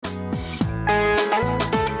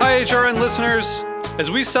HRN listeners.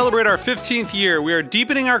 As we celebrate our 15th year, we are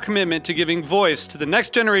deepening our commitment to giving voice to the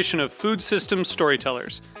next generation of food systems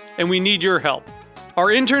storytellers, and we need your help. Our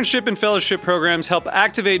internship and fellowship programs help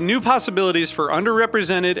activate new possibilities for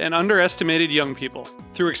underrepresented and underestimated young people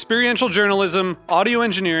through experiential journalism, audio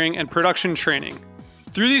engineering, and production training.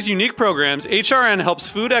 Through these unique programs, HRN helps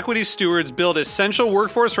food equity stewards build essential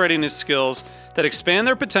workforce readiness skills that expand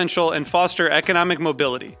their potential and foster economic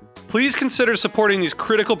mobility. Please consider supporting these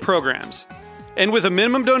critical programs. And with a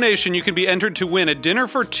minimum donation, you can be entered to win a dinner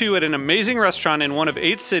for two at an amazing restaurant in one of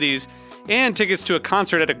 8 cities and tickets to a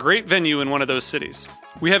concert at a great venue in one of those cities.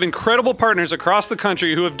 We have incredible partners across the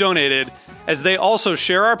country who have donated, as they also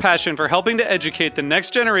share our passion for helping to educate the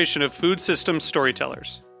next generation of food systems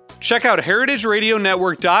storytellers. Check out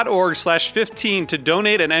heritageradionetwork.org/15 to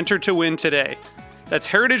donate and enter to win today. That's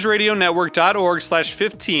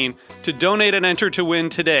heritageradionetwork.org/15 to donate and enter to win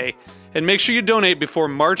today. And make sure you donate before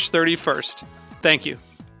March 31st. Thank you.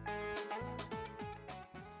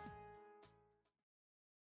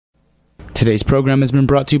 Today's program has been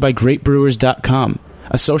brought to you by GreatBrewers.com,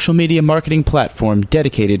 a social media marketing platform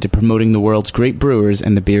dedicated to promoting the world's great brewers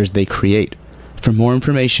and the beers they create. For more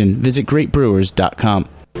information, visit GreatBrewers.com.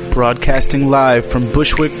 Broadcasting live from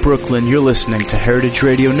Bushwick, Brooklyn, you're listening to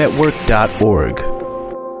HeritageRadioNetwork.org.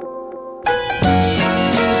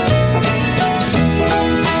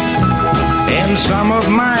 In some of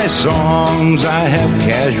my songs I have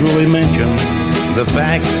casually mentioned the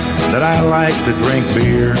fact that I like to drink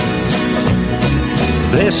beer.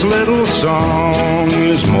 This little song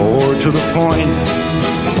is more to the point.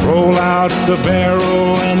 Roll out the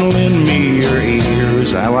barrel and lend me your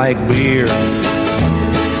ears. I like beer.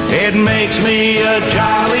 It makes me a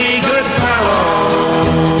jolly good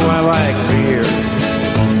fellow. I like beer.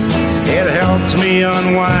 It helps me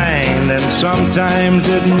unwind, and sometimes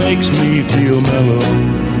it makes me feel mellow.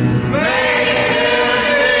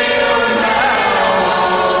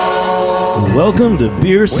 Welcome to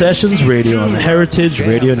Beer Sessions Radio on the Heritage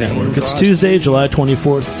Radio Network. It's Tuesday, July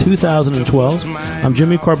 24th, 2012. I'm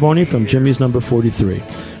Jimmy Carboni from Jimmy's Number 43.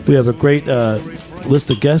 We have a great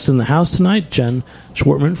list of guests in the house tonight. Jen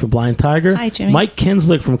Schwartman from Blind Tiger. Hi, Jimmy. Mike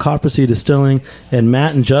Kinslick from Coppersea Distilling, and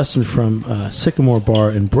Matt and Justin from Sycamore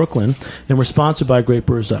Bar in Brooklyn. And we're sponsored by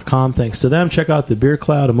GreatBrewers.com. Thanks to them, check out the Beer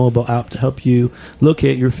Cloud, a mobile app to help you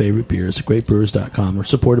locate your favorite beers at GreatBrewers.com. We're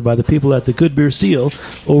supported by the people at the Good Beer Seal,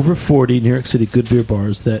 over 40 New York City good beer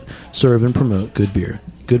bars that serve and promote good beer.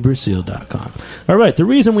 GoodBeerSeal.com. All right, the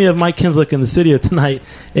reason we have Mike Kinslick in the studio tonight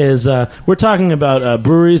is we're talking about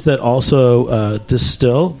breweries that also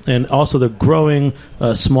distill, and also the growing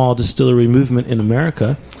small distillery movement in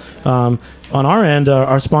America. On our end,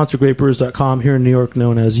 our sponsor, GreatBrewers.com, here in New York,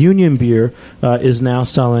 known as Union Beer, is now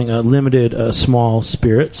selling limited small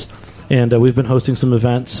spirits. And we've been hosting some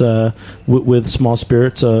events with small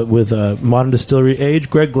spirits with Modern Distillery Age.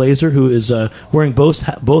 Greg Glazer, who is wearing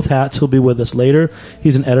both hats, he'll be with us later.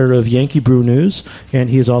 He's an editor of Yankee Brew News, and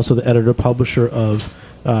he is also the editor-publisher of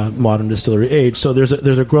Modern Distillery Age. So there's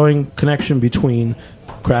a growing connection between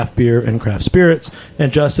craft beer and craft spirits.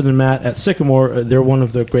 And Justin and Matt at Sycamore, they're one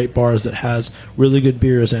of the great bars that has really good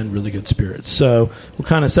beers and really good spirits. So we're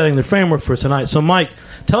kind of setting the framework for tonight. So Mike,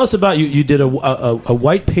 tell us about you did a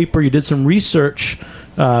white paper, you did some research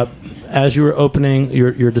as you were opening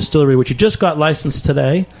your distillery, which you just got licensed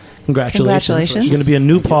today. Congratulations. You're going to be in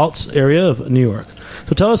New Paltz area of New York.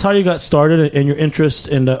 So tell us how you got started and your interest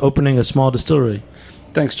in opening a small distillery.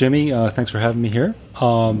 Thanks, Jimmy. Thanks for having me here.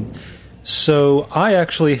 So I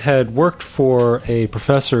actually had worked for a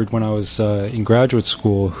professor when I was in graduate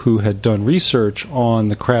school who had done research on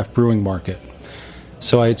the craft brewing market.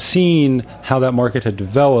 So I had seen how that market had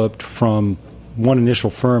developed from one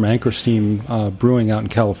initial firm, Anchor Steam Brewing out in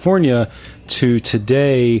California, to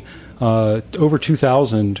today over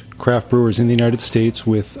 2,000 craft brewers in the United States,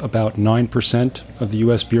 with about 9% of the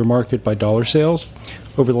U.S. beer market by dollar sales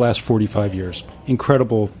over the last 45 years.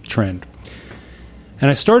 Incredible trend. And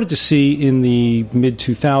I started to see in the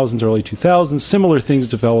mid-2000s, early 2000s, similar things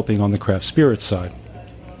developing on the craft spirits side.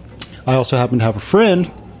 I also happened to have a friend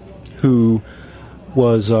who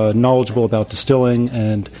was knowledgeable about distilling,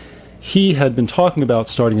 and he had been talking about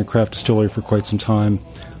starting a craft distillery for quite some time.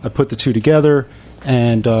 I put the two together,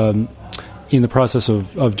 and in the process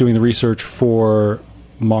of doing the research for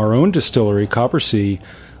our own distillery, Coppersea,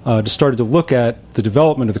 just started to look at the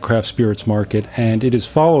development of the craft spirits market, and it is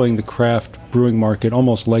following the craft brewing market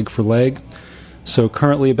almost leg for leg. So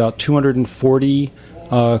currently about 240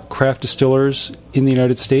 craft distillers in the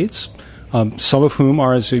United States, some of whom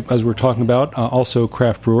are, as we're talking about, also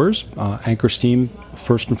craft brewers, Anchor Steam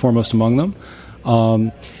first and foremost among them.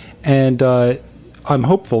 And I'm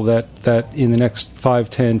hopeful that in the next 5,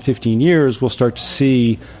 10, 15 years, we'll start to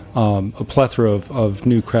see a plethora of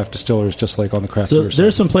new craft distillers, just like on the craft beer side.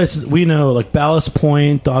 There's some places we know, like Ballast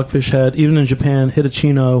Point, Dogfish Head, even in Japan,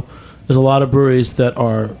 Hitachino. There's a lot of breweries that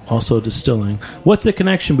are also distilling. What's the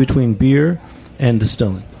connection between beer and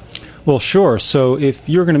distilling? Well, sure. So if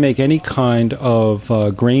you're going to make any kind of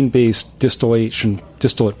grain-based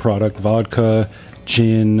distillate product, vodka,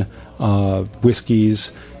 gin,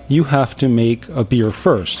 whiskeys, you have to make a beer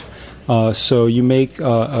first. So you make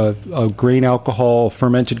a grain alcohol,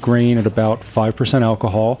 fermented grain at about 5%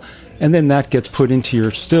 alcohol, and then that gets put into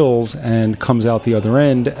your stills and comes out the other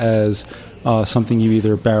end as something you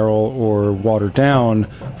either barrel or water down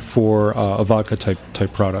for a vodka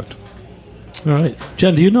type product. All right,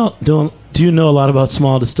 Jen, do you know a lot about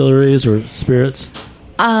small distilleries or spirits?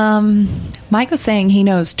 Mike was saying he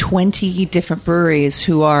knows 20 different breweries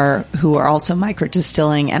who are also micro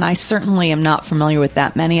distilling, and I certainly am not familiar with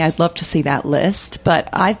that many. I'd love to see that list, but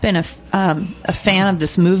I've been a fan of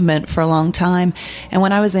this movement for a long time. And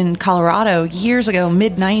when I was in Colorado years ago,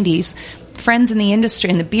 mid 90s, friends in the industry,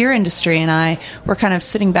 in the beer industry, and I were kind of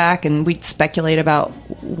sitting back and we'd speculate about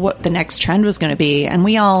what the next trend was going to be, and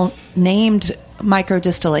we all named micro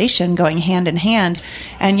distillation going hand in hand,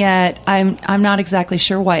 and yet I'm not exactly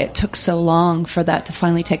sure why it took so long for that to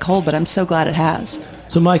finally take hold, but I'm so glad it has.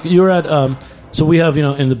 So Mike, you were at so we have,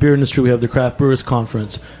 in the beer industry we have the Craft Brewers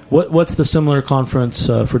Conference. What's the similar conference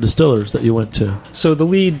for distillers that you went to? So the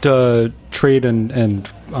lead trade and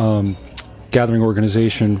gathering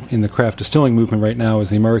organization in the craft distilling movement right now is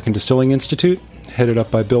the American Distilling Institute, headed up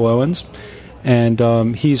by Bill Owens. And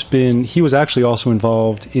he was actually also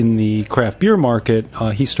involved in the craft beer market.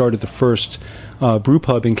 He started the first brew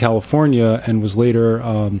pub in California and was later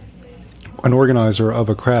an organizer of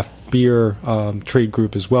a craft beer trade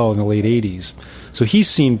group as well in the late 80s. So he's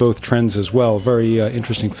seen both trends as well. Very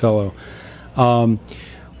interesting fellow.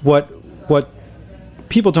 What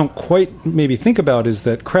people don't quite maybe think about is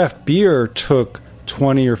that craft beer took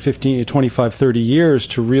 20 or 15, 25, 30 years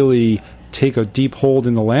to really take a deep hold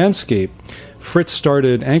in the landscape. Fritz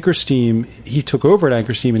started Anchor Steam. He took over at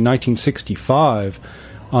Anchor Steam in 1965,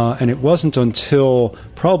 and it wasn't until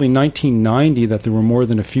probably 1990 that there were more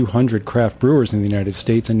than a few hundred craft brewers in the United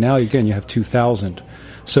States, and now, again, you have 2,000.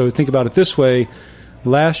 So think about it this way.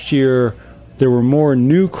 Last year, there were more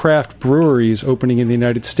new craft breweries opening in the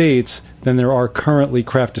United States than there are currently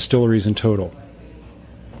craft distilleries in total.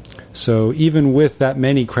 So even with that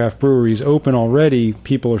many craft breweries open already,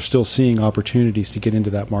 people are still seeing opportunities to get into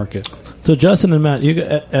that market. So Justin and Matt, you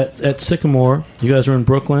at Sycamore, you guys are in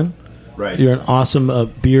Brooklyn. Right. You're an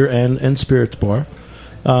awesome beer and spirits bar.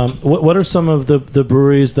 What are some of the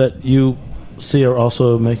breweries that you see are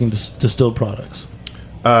also making distilled products?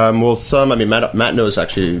 Well, some, Matt knows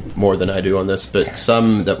actually more than I do on this, but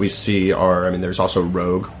some that we see are, there's also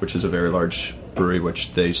Rogue, which is a very large brewery,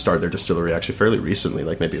 which they started their distillery actually fairly recently,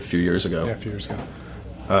 like maybe a few years ago. Yeah, a few years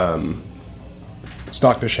ago.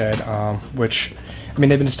 Stockfish Head, which, they've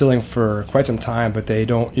been distilling for quite some time, but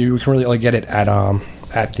you can really only get it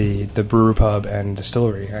at the brew pub and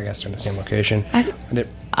distillery, I guess they're in the same location.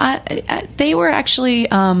 They were actually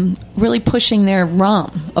really pushing their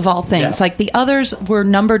rum, of all things. Yeah. Like the others were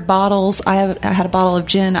numbered bottles. I had a bottle of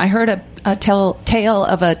gin. I heard a tale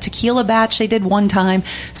of a tequila batch they did one time.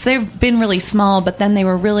 So they've been really small, but then they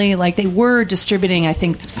were really they were distributing, I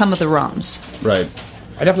think, some of the rums. Right.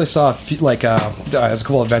 I definitely saw there's a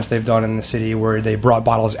couple events they've done in the city where they brought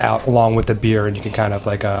bottles out along with the beer, and you can kind of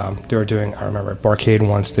they were doing, I remember at Barcade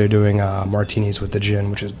once, they're doing martinis with the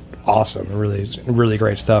gin, which is awesome. Really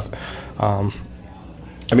great stuff.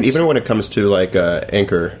 Even when it comes to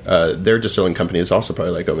Anchor, their distilling company is also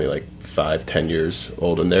probably only 5-10 years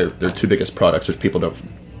old, and their two biggest products, which people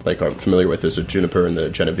aren't familiar with, is a Juniper and the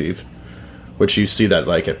Genevieve, which you see that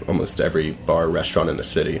at almost every bar, restaurant in the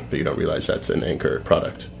city, but you don't realize that's an Anchor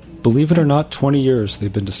product. Believe it or not, 20 years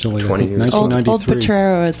they've been distilling. 20 years. 1993. Old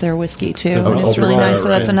Potrero is their whiskey too, Oh, and it's really Potrero, nice. So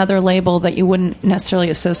that's right. another label that you wouldn't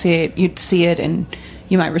necessarily associate. You'd see it and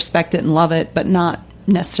you might respect it and love it, but not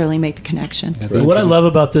necessarily make the connection. Yeah, what I love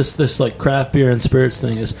about this craft beer and spirits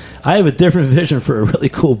thing is I have a different vision for a really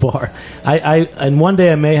cool bar. And one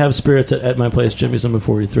day I may have spirits at my place, Jimmy's number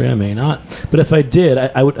 43. I may not, but if I did,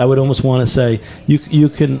 I would almost want to say you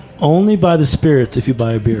can only buy the spirits if you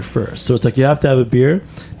buy a beer first. So it's you have to have a beer,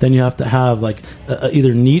 then you have to have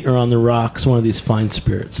either neat or on the rocks, one of these fine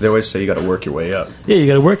spirits. They always say you got to work your way up. Yeah, you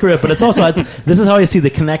got to work your way up, but it's also this is how I see the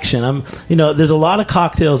connection. There's a lot of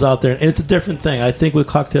cocktails out there, and it's a different thing. I think think with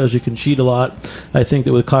cocktails you can cheat a lot. I think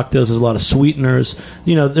that with cocktails there's a lot of sweeteners.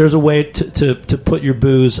 There's a way to put your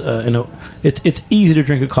booze in a. It's easy to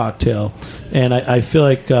drink a cocktail, and I feel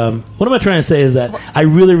like what am I trying to say is that I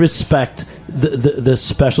really respect the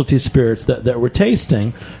specialty spirits that we're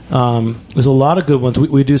tasting. There's a lot of good ones.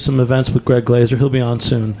 We do some events with Greg Glazer. He'll be on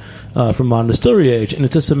soon from Modern Distillery Age, and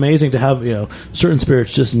it's just amazing to have certain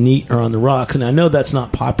spirits just neat or on the rocks. And I know that's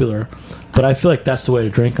not popular, but I feel like that's the way to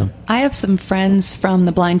drink them. I have some friends from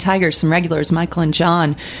the Blind Tigers, some regulars, Michael and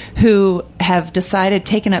John, who have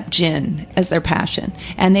taken up gin as their passion.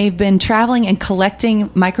 And they've been traveling and collecting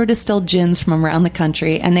micro-distilled gins from around the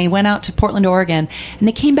country. And they went out to Portland, Oregon, and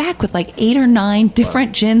they came back with like 8 or 9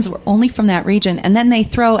 different gins that were only from that region. And then they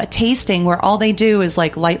throw a tasting where all they do is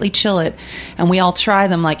like lightly chill it. And we all try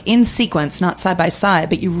them like in sequence, not side by side.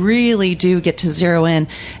 But you really do get to zero in.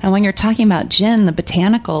 And when you're talking about gin, the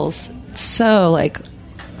botanicals, so like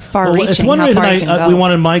far-reaching. It's one reason we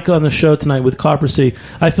wanted Mike on the show tonight with Coppersea.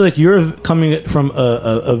 I feel like you're coming from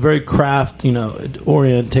a very craft,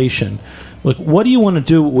 orientation. Like, what do you want to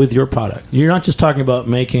do with your product? You're not just talking about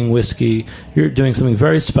making whiskey. You're doing something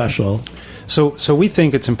very special. So we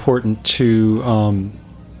think it's important to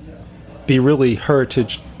be really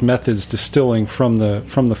heritage methods distilling from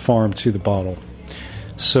the farm to the bottle.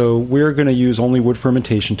 So we're going to use only wood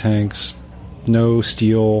fermentation tanks, no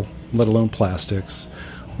steel, let alone plastics.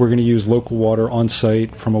 We're going to use local water on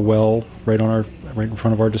site from a well right in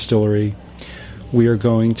front of our distillery. We are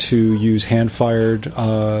going to use hand-fired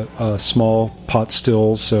small pot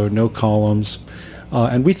stills, so no columns.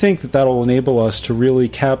 And we think that will enable us to really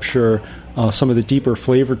capture some of the deeper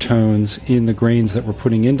flavor tones in the grains that we're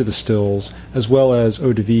putting into the stills, as well as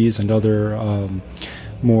eau de vies and other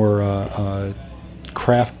more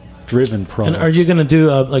craft-driven products. And are you going to do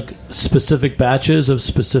like specific batches of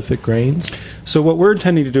specific grains? So what we're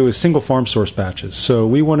intending to do is single farm source batches. So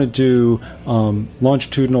we want to do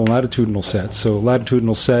longitudinal and latitudinal sets. So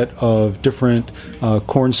latitudinal set of different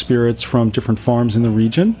corn spirits from different farms in the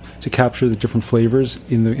region to capture the different flavors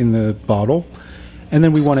in the bottle. And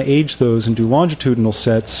then we want to age those and do longitudinal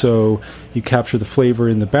sets so you capture the flavor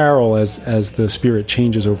in the barrel as the spirit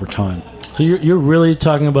changes over time. So you're really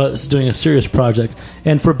talking about doing a serious project.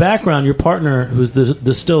 And for background, your partner, who's the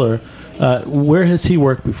distiller, where has he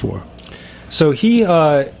worked before? So he,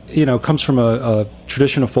 comes from a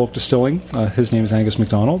tradition of folk distilling. His name is Angus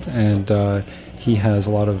MacDonald, and he has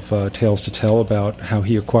a lot of tales to tell about how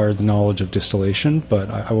he acquired the knowledge of distillation. But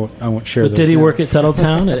I won't share. But those did he now. work at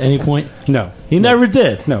Tuttletown at any point? No, he never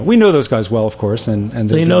did. No, we know those guys well, of course, and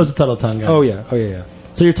so he knows the Tuttletown guys. Oh yeah.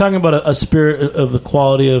 So you're talking about a spirit of the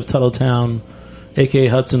quality of Tuttletown, a.k.a.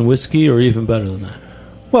 Hudson whiskey, or even better than that?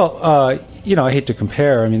 Well, I hate to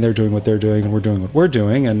compare. I mean, they're doing what they're doing, and we're doing what we're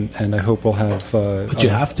doing, and I hope we'll have. But you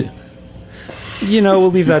have to.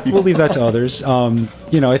 We'll leave that to others.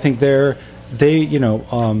 I think I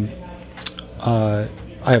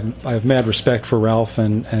have mad respect for Ralph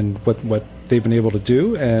and what they've been able to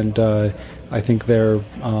do, and I think they're.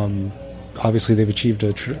 Obviously, they've achieved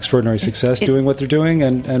extraordinary success doing what they're doing,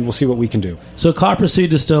 and we'll see what we can do. So, Coppersea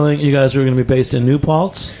Distilling, you guys are going to be based in New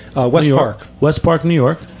Paltz? West Park. West Park, New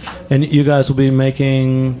York. And you guys will be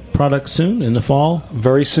making products soon, in the fall?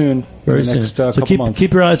 Very soon. Very soon. Next so couple months.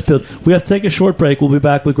 Keep your eyes peeled. We have to take a short break. We'll be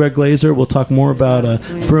back with Greg Glazer. We'll talk more about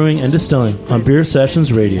brewing and distilling on Beer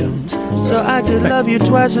Sessions Radio. So I could love you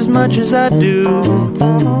twice as much as I do.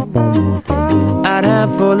 I'd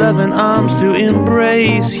have 4 loving arms to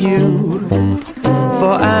embrace you, 4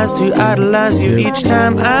 eyes to idolize you each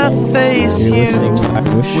time I face you.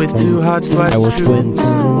 With 2 hearts twice as true.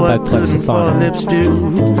 What could 4 lips do?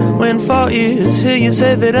 When 4 ears hear you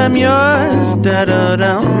say that I'm yours,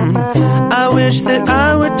 da-da-dum. I wish that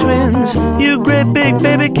I were twins, you great big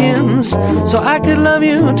babykins, so I could love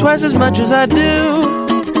you twice as much as I do.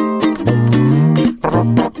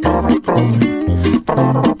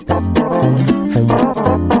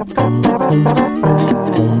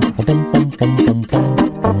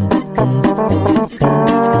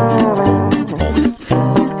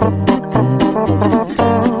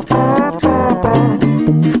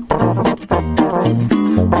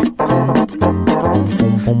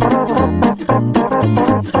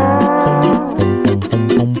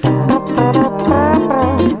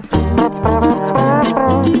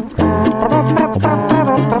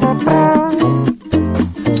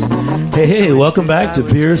 Hey, welcome back to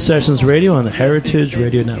Beer Sessions Radio on the Heritage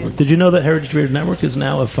Radio Network. Did you know that Heritage Radio Network is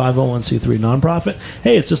now a 501c3 nonprofit?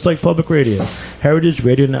 Hey, it's just like public radio.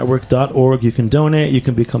 HeritageRadioNetwork.org. You can donate, you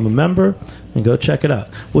can become a member, and go check it out.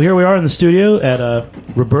 Well, here we are in the studio at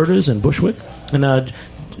Roberta's in Bushwick. And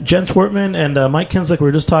Jen Twertman and Mike Kinslick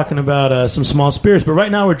were just talking about some small spirits, but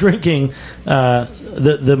right now we're drinking the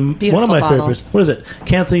one of my bottle. favorites. What is it?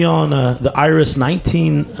 Cantillon, the Iris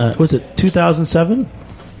 2007?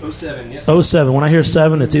 07, yes. 07. When I hear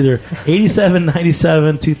 7, it's either 87,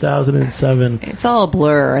 97, 2007. It's all a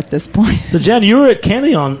blur at this point. So, Jen, you were at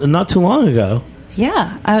Cantillon not too long ago.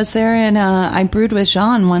 Yeah, I was there, and I brewed with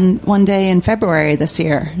Jean one day in February this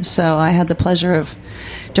year. So I had the pleasure of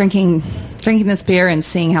drinking this beer and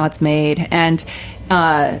seeing how it's made. And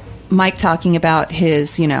Mike talking about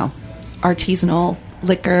his, artisanal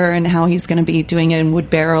liquor and how he's going to be doing it in wood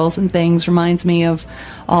barrels and things reminds me of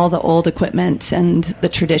all the old equipment and the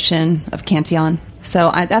tradition of Cantillon.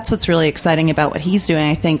 So that's what's really exciting about what he's doing,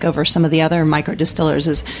 I think, over some of the other micro distillers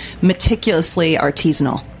is meticulously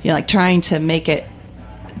artisanal. Trying to make it,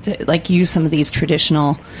 use some of these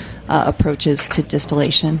traditional approaches to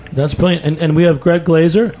distillation. That's brilliant. And we have Greg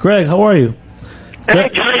Glazer. Greg, how are you? Hey,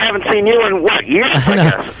 Johnny, I haven't seen you in years, I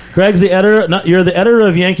guess. Greg's the editor. You're the editor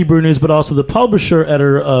of Yankee Brew News, but also the publisher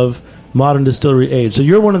editor of Modern Distillery Age. So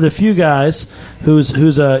you're one of the few guys who's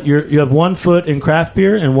you have 1 foot in craft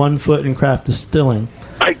beer and 1 foot in craft distilling.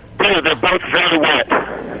 I do. They're both very wet.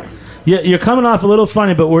 Yeah, you're coming off a little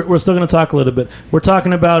funny, but we're still going to talk a little bit. We're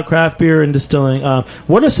talking about craft beer and distilling.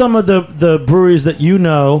 What are some of the breweries that you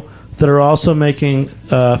know that are also making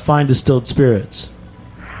fine distilled spirits?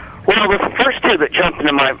 Well, the first two that jump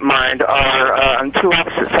into my mind are on two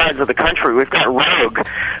opposite sides of the country. We've got Rogue,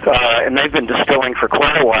 and they've been distilling for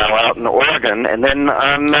quite a while out in Oregon. And then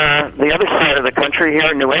on the other side of the country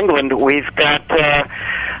here in New England, we've got the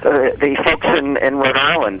folks in Rhode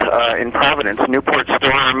Island, in Providence. Newport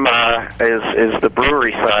Storm is the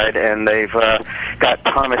brewery side, and they've got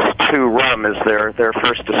Thomas 2 Rum as their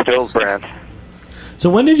first distilled brand. So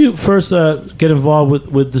when did you first get involved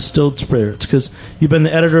with distilled spirits? Because you've been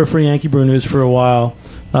the editor for Yankee Brew News for a while.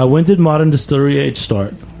 When did Modern Distillery Age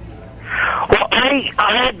start? Well, I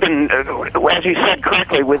had been, as you said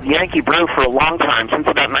correctly, with Yankee Brew for a long time, since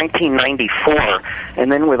about 1994,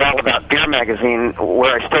 and then with All About Beer magazine,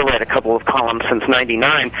 where I still write a couple of columns since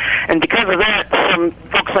 99. And because of that, some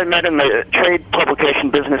folks I met in the trade publication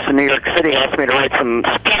business in New York City asked me to write some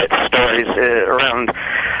spirit stories around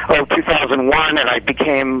 2001, and I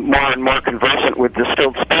became more and more conversant with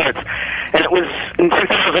distilled spirits. And it was in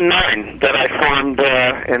 2009 that I formed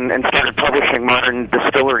and started publishing Modern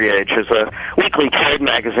Distillery Age as a weekly trade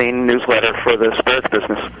magazine newsletter for the spirits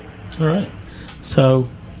business. All right. So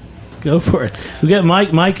go for it. We got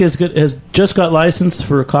Mike. Mike has just got licensed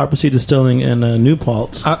for Coppersea Distilling in New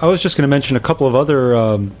Paltz. I was just going to mention a couple of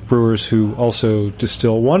other brewers who also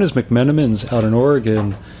distill. One is McMenamins out in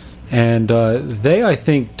Oregon. And they, I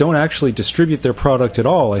think, don't actually distribute their product at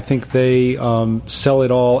all. I think they sell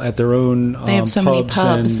it all at their own they have so many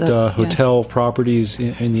pubs and hotel properties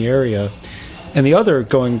in the area. And the other,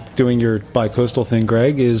 doing your bi-coastal thing,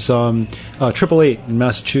 Greg, is 888 in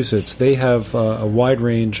Massachusetts. They have a wide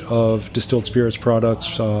range of distilled spirits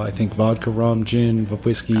products. I think vodka, rum, gin,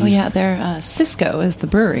 whiskeys. Oh, yeah. They're Cisco is the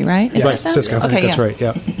brewery, right? Right, Cisco. Okay, I think that's right,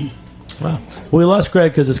 yeah. Wow. Well, we lost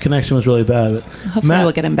Greg because his connection was really bad. But hopefully Matt,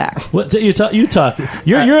 we'll get him back. What you talk? You're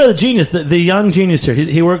the genius, the young genius here.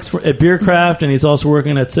 He works at Beercraft, and he's also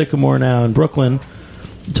working at Sycamore now in Brooklyn.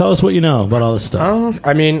 Tell us what you know about all this stuff.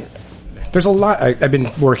 I mean, there's a lot. I've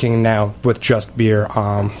been working now with just beer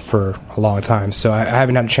for a long time, so I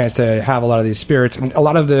haven't had a chance to have a lot of these spirits. And a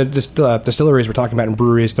lot of the distilleries we're talking about in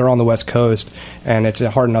breweries, they're on the West Coast, and it's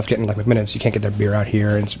hard enough getting like McMinnis. You can't get their beer out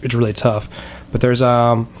here, and it's really tough. But there's we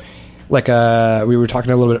were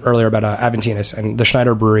talking a little bit earlier about Aventinus and the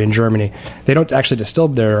Schneider Brewery in Germany. They don't actually distill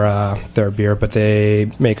their beer, but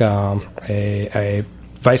they make a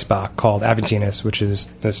Weissbach called Aventinus, which is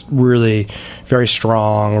this really very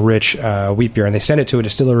strong, rich wheat beer, and they send it to a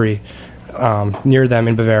distillery near them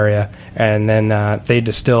in Bavaria, and then they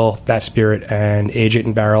distill that spirit and age it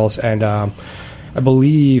in barrels. And I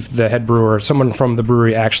believe the head brewer, someone from the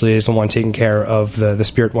brewery, actually is the one taking care of the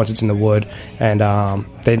spirit once it's in the wood. And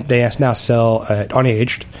they now sell it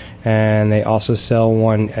unaged, and they also sell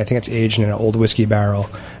one, I think it's aged in an old whiskey barrel.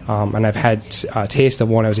 And I've had a taste of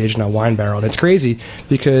one that was aged in a wine barrel. And it's crazy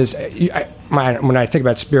because when I think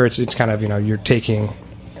about spirits, it's kind of, you're taking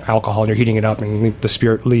alcohol and you're heating it up, and the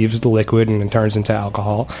spirit leaves the liquid and it turns into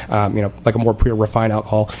alcohol, like a more pure refined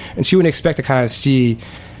alcohol. And so you would expect to kind of see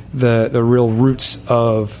the real roots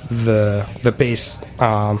of the base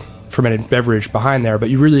fermented beverage behind there, but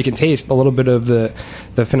you really can taste a little bit of the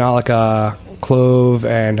phenolic clove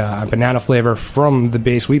and banana flavor from the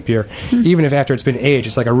base wheat beer, even if after it's been aged.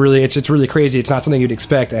 It's like it's really crazy. It's not something you'd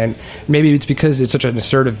expect, and maybe it's because it's such an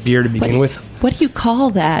assertive beer to begin with. What do you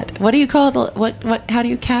call that? What do you call how do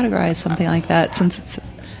you categorize something like that? Since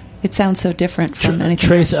it sounds so different from anything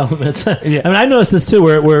trace else. elements. Yeah. I mean, I noticed this too,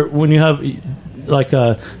 where when you have like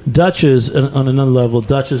Dutch's on another level,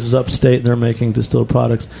 Dutch's is upstate and they're making distilled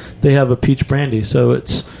products. They have a peach brandy, so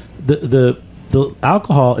it's the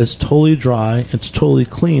alcohol is totally dry, it's totally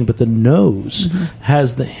clean, but the nose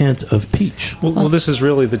has the hint of peach. Well, this is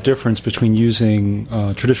really the difference between using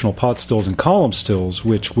traditional pot stills and column stills,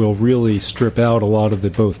 which will really strip out a lot of the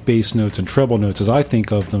both bass notes and treble notes, as I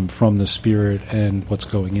think of them, from the spirit and what's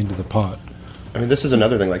going into the pot. I mean, this is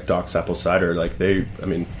another thing, like Doc's Apple Cider. Like they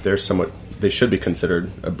should be considered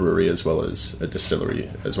a brewery as well as a distillery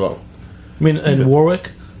as well. I mean, in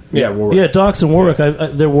Warwick. Yeah, Warwick. Yeah, Doc's and Warwick.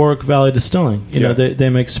 They're Warwick Valley Distilling. You know, they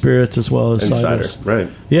make spirits as well as cider. ciders. Right.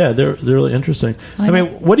 Yeah, they're really interesting. I mean,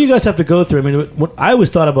 what do you guys have to go through? I mean, what I always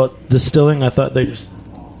thought about distilling, I thought they just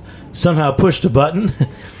somehow pushed a button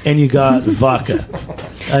and you got vodka.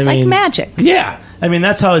 I mean, like magic. Yeah. I mean,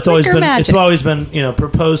 that's how it's always been. Magic. It's always been,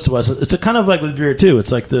 proposed to us. It's a kind of like with beer too.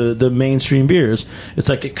 It's like the mainstream beers. It's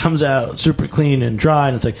like it comes out super clean and dry,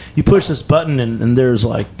 and it's like you push this button and there's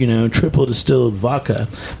like triple distilled vodka,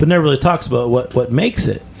 but never really talks about what makes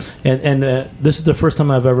it. And this is the first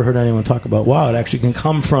time I've ever heard anyone talk about it actually can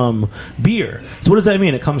come from beer. So what does that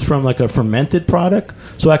mean? It comes from like a fermented product.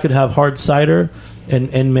 So I could have hard cider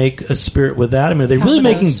and make a spirit with that. I mean, are they really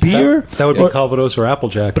making beer? That would be Calvados or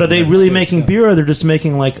Applejack. But are they really making beer, or they're just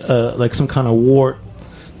making like some kind of wort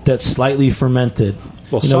that's slightly fermented?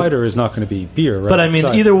 Well, cider is not going to be beer, right? But I mean,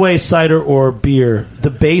 either way, cider or beer, the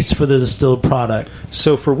base for the distilled product.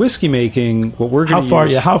 So for whiskey making, what we're going to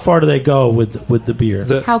use... how far do they go with the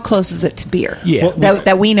beer? How close is it to beer? Yeah.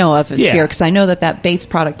 That we know of as beer, because I know that base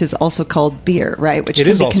product is also called beer, right? Which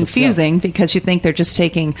can be confusing because you think they're just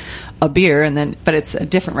taking a beer but it's a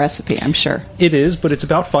different recipe, I'm sure. It is, but it's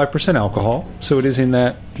about 5% alcohol, so it is in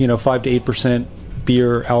that 5 to 8%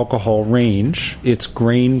 beer alcohol range. It's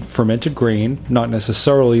fermented grain, not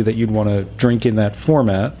necessarily that you'd want to drink in that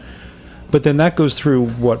format. But then that goes through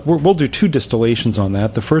we'll do 2 distillations on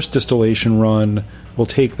that. The first distillation run will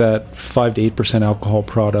take that 5 to 8% alcohol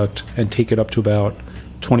product and take it up to about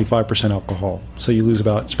 25% alcohol. So you lose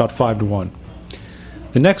it's about 5 to 1.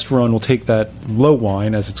 The next run will take that low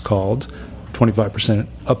wine, as it's called, 25%,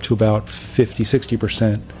 up to about 50,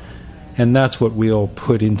 60%. And that's what we'll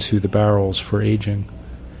put into the barrels for aging.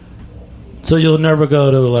 So you'll never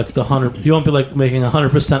go to like the 100. You won't be like making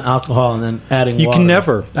 100% alcohol and then adding water. You can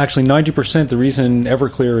never. Actually, 90%. The reason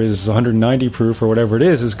Everclear is 190 proof or whatever it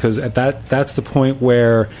is because that's the point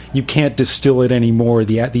where you can't distill it anymore.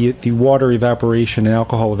 The water evaporation and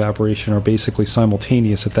alcohol evaporation are basically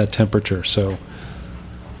simultaneous at that temperature. So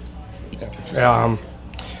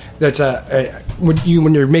that's when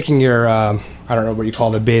you're making your I don't know what you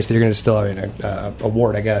call the base that you're going to distill. I mean, a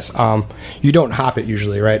wort, I guess. You don't hop it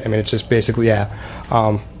usually, right? I mean, it's just basically, a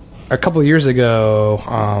couple of years ago,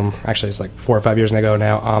 actually it's like 4 or 5 years ago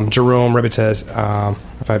now, Jerome Ribitez,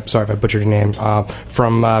 sorry if I butchered your name,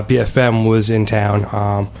 from BFM was in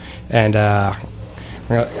town, and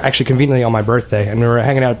actually conveniently on my birthday, and we were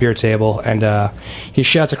hanging out at beer table, and he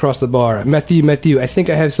shouts across the bar, Matthew, I think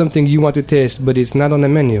I have something you want to taste, but it's not on the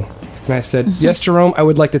menu. And I said, yes, Jerome, I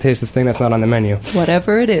would like to taste this thing that's not on the menu.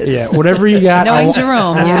 Whatever it is. Yeah, whatever you got. Knowing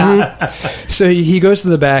Jerome, yeah. So he goes to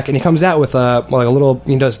the back, and he comes out with like a little,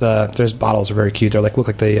 there's bottles are very cute. They look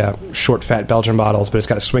like the short, fat Belgian bottles, but it's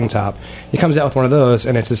got a swing top. He comes out with one of those,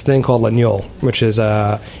 and it's this thing called L'Agneau, which is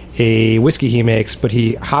a whiskey he makes, but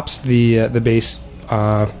he hops the base,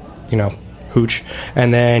 hooch,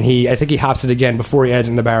 and then I think he hops it again before he adds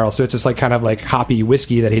it in the barrel. So it's just like kind of like hoppy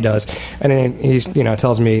whiskey that he does. And then he's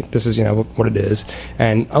tells me this is what it is.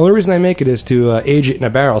 And the only reason I make it is to age it in a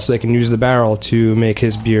barrel, so they can use the barrel to make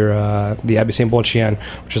his beer, the Abbey Saint Bon Chien,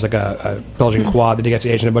 which is like a Belgian quad that he gets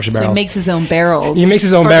aged in a bunch of barrels. So he makes his own barrels. He makes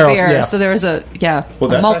his own barrels. Beer. Yeah. So there is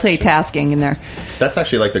multitasking in there. That's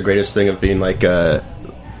actually like the greatest thing of being like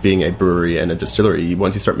being a brewery and a distillery.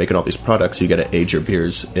 Once you start making all these products, you got to age your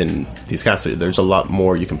beers in these casks. There's a lot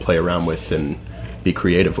more you can play around with and be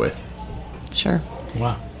creative with. Sure.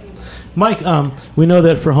 Wow. Mike, we know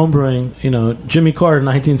that for homebrewing, Jimmy Carter in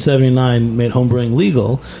 1979 made homebrewing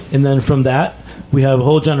legal, and then from that, we have a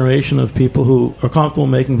whole generation of people who are comfortable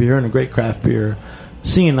making beer in a great craft beer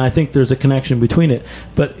scene. I think there's a connection between it.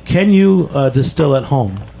 But can you distill at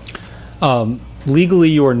home? Legally,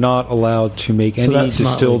 you are not allowed to make any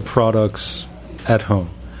distilled products at home.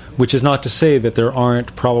 which is not to say that there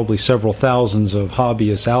aren't probably several thousands of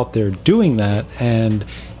hobbyists out there doing that, and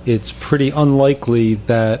it's pretty unlikely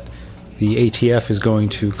that the ATF is going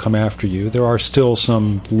to come after you. There are still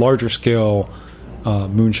some larger scale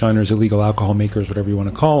moonshiners, illegal alcohol makers, whatever you want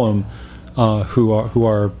to call them, who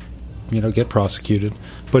are get prosecuted,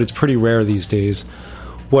 but it's pretty rare these days.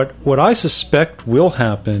 What I suspect will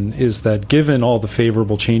happen is that given all the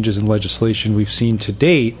favorable changes in legislation we've seen to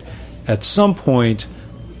date, at some point,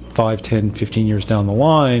 5, 10, 15 years down the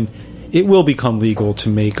line, it will become legal to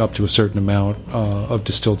make up to a certain amount of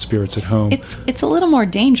distilled spirits at home. It's a little more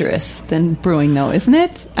dangerous than brewing, though, isn't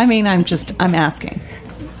it? I mean, I'm asking.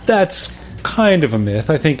 That's kind of a myth.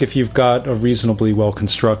 I think if you've got a reasonably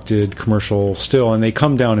well-constructed commercial still, and they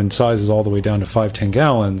come down in sizes all the way down to 5, 10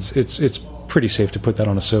 gallons, it's pretty safe to put that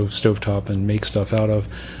on a stovetop and make stuff out of.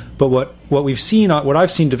 But what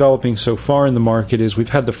I've seen developing so far in the market is we've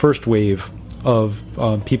had the first wave of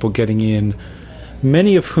people getting in,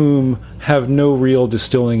 many of whom have no real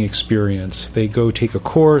distilling experience. They go take a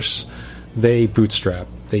course, they bootstrap,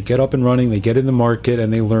 they get up and running, they get in the market,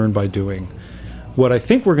 and they learn by doing. What I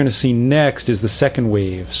think we're going to see next is the second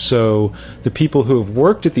wave. So the people who have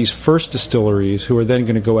worked at these first distilleries, who are then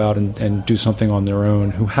going to go out and do something on their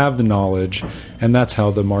own, who have the knowledge, and that's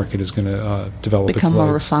how the market is going to develop its legs. Become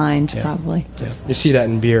more refined, probably. Yeah. You see that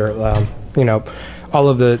in beer. All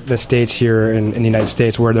of the states here in the United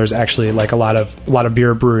States where there's actually like a lot of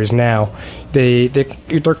beer breweries now,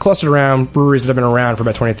 they're clustered around breweries that have been around for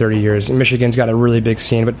about 20, 30 years. And Michigan's got a really big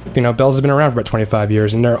scene, but Bell's has been around for about 25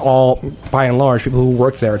 years, and they're all, by and large, people who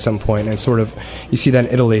worked there at some point. And sort of, you see that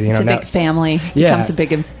in Italy. It's a big family. Yeah. Becomes a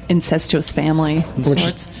big incestuous family. Which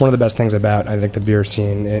is one of the best things about, I think, the beer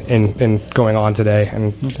scene in going on today,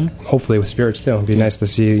 and hopefully with spirits too. It'd be nice to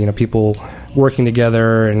see people working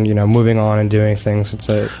together and moving on and doing things.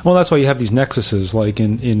 Well, that's why you have these nexuses like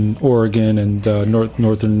in Oregon and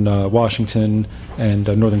northern Washington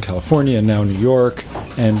and Northern California and now New York.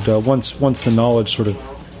 And once the knowledge sort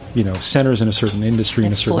of centers in a certain industry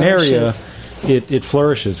in a certain area, it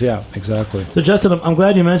flourishes. Yeah, exactly. So Justin, I'm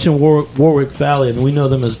glad you mentioned Warwick Valley, and we know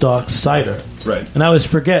them as Doc's Cider. Right. And I always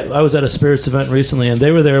forget. I was at a spirits event recently, and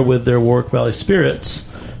they were there with their Warwick Valley spirits,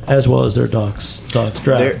 as well as their Doc's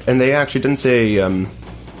Draft. And they actually didn't say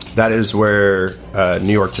that is where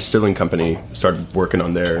New York Distilling Company started working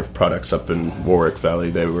on their products up in Warwick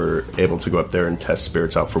Valley. They were able to go up there and test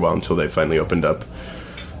spirits out for a while until they finally opened up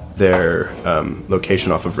their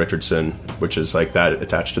location off of Richardson, which is like that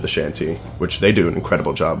attached to the Shanty, which they do an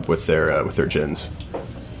incredible job with their gins.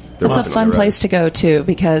 It's a fun place to go to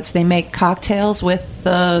because they make cocktails with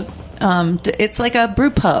the. It's like a brew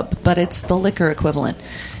pub, but it's the liquor equivalent.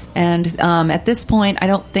 And at this point, I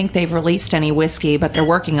don't think they've released any whiskey, but they're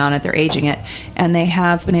working on it. They're aging it. And they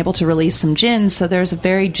have been able to release some gins. So there's a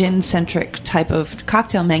very gin-centric type of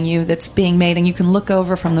cocktail menu that's being made. And you can look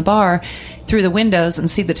over from the bar through the windows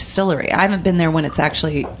and see the distillery. I haven't been there when it's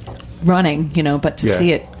actually running, but to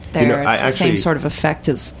see it there, it's the same sort of effect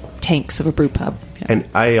as tanks of a brew pub. Yeah. And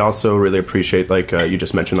I also really appreciate, like you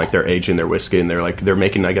just mentioned, like they're aging their whiskey, and they're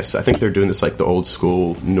making, I think they're doing this like the old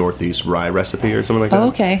school Northeast rye recipe or something like that. Oh,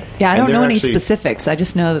 okay. Yeah, I don't know any specifics. I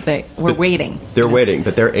just know that we're waiting. They're waiting,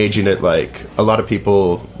 but they're aging it like a lot of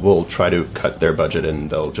people will try to cut their budget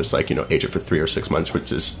and they'll just age it for 3 or 6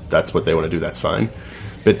 months, that's what they want to do. That's fine.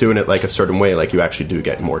 But doing it like a certain way, like you actually do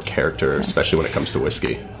get more character, especially when it comes to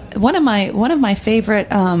whiskey. One of my favorite.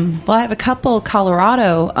 I have a couple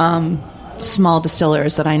Colorado small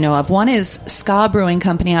distillers that I know of. One is Ska Brewing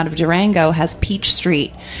Company out of Durango, has Peach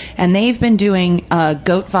Street, and they've been doing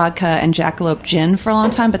goat vodka and jackalope gin for a long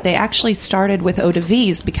time, but they actually started with eau de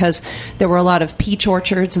vies because there were a lot of peach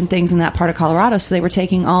orchards and things in that part of Colorado, so they were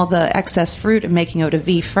taking all the excess fruit and making eau de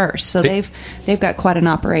vie first. So they've got quite an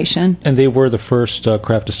operation. And they were the first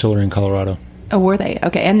craft distillery in Colorado. Oh, were they?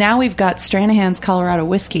 Okay. And now we've got Stranahan's Colorado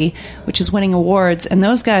Whiskey, which is winning awards. And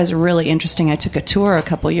those guys are really interesting. I took a tour a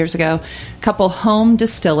couple years ago. A couple home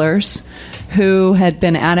distillers who had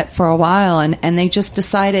been at it for a while. And they just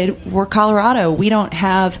decided, we're Colorado. We don't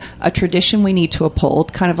have a tradition we need to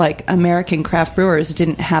uphold. Kind of like American craft brewers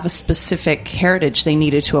didn't have a specific heritage they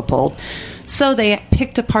needed to uphold. So they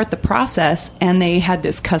picked apart the process, and they had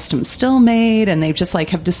this custom still made, and they just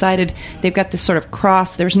have decided they've got this sort of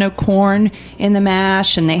cross. There's no corn in the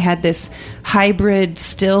mash, and they had this hybrid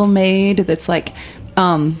still made that's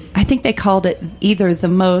I think they called it either the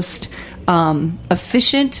most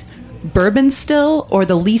efficient bourbon still or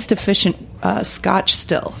the least efficient Scotch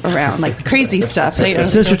still around, crazy stuff. So,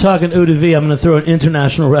 since you're talking eau de vie, I'm going to throw an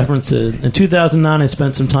international reference in. In 2009, I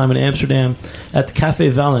spent some time in Amsterdam at the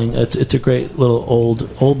Café Velling. It's a great little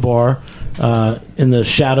old bar, in the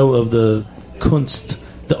shadow of the Kunst,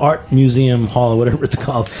 the Art Museum Hall, or whatever it's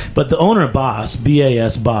called. But the owner, Boss,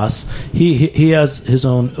 B-A-S, Boss, he has his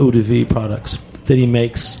own eau de vie products that he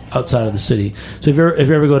makes outside of the city. So if you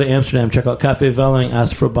ever go to Amsterdam, check out Café Velling,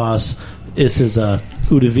 ask for Boss. It's his eau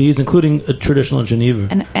de vies, including a traditional Geneva.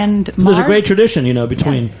 And so there's a great tradition,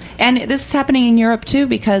 between... Yeah. And this is happening in Europe, too,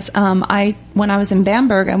 because when I was in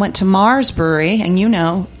Bamberg, I went to Mars Brewery,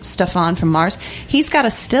 and Stefan from Mars. He's got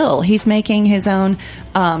a still. He's making his own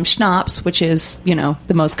schnapps, which is,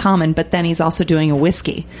 the most common, but then he's also doing a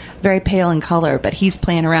whiskey. Very pale in color, but he's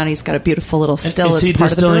playing around. He's got a beautiful little still that's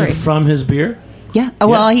part of the brewery. Is he distilling from his beer? Yeah.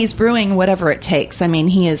 Well, he's brewing whatever it takes. I mean,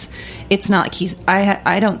 he is. It's not like he's.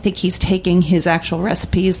 I don't think he's taking his actual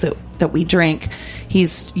recipes that we drink.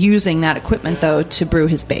 He's using that equipment though to brew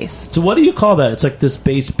his base. So what do you call that? It's like this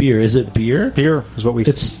base beer. Is it beer? Beer is what we.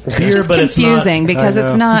 It's beer, it's just but confusing it's not, because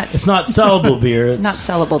it's not. It's not sellable beer. It's not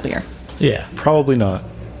sellable beer. Yeah, probably not.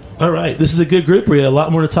 All right, this is a good group. We have a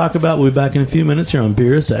lot more to talk about. We'll be back in a few minutes here on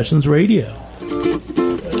Beer Sessions Radio.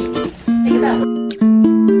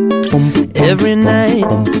 Every night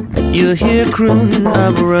you'll hear croon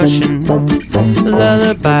of a Russian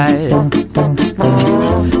lullaby.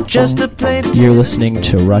 Just a play. You're listening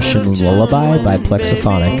to Russian Lullaby by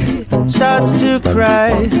Plexophonic. Starts to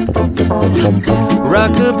cry.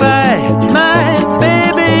 Rockabye, my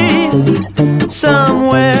baby.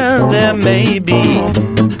 Somewhere there may be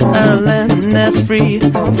a land that's free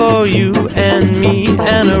for you and me,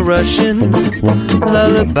 and a Russian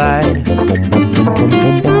lullaby.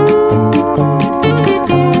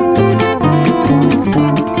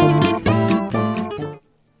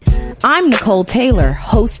 I'm Nicole Taylor,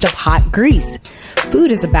 host of Hot Grease.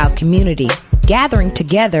 Food is about community, gathering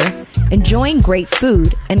together, enjoying great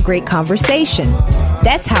food and great conversation.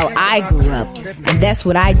 That's how I grew up, and that's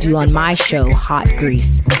what I do on my show, Hot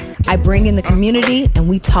Grease. I bring in the community and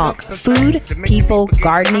we talk food, people,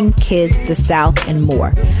 gardening, kids, the South, and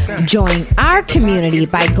more. Join our community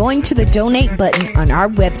by going to the donate button on our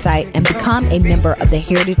website and become a member of the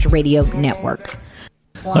Heritage Radio Network.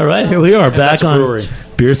 All right, here we are back on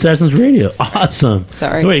Beer Sessions Radio. Awesome.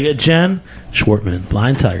 Sorry. Wait, you got Jen Schwartman,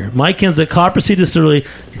 Blind Tiger. Mike Kins at Coppersea Distillery.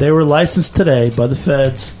 They were licensed today by the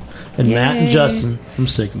feds. And Yay. Matt and Justin from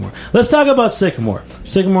Sycamore. Let's talk about Sycamore.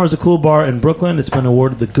 Sycamore is a cool bar in Brooklyn. It's been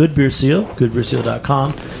awarded the Good Beer Seal,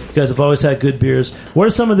 goodbeerseal.com. You guys have always had good beers. What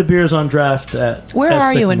are some of the beers on draft at Where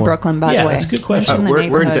are Sycamore? you in Brooklyn, by the way? Yeah, that's a good question.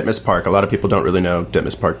 We're in Ditmas Park. A lot of people don't really know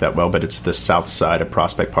Ditmas Park that well, but it's the south side of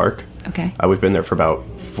Prospect Park. Okay. We've been there for about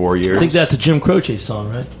 4 years. I think that's a Jim Croce song,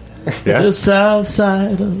 right? Yeah. The south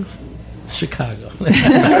side of Chicago.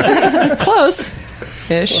 Close.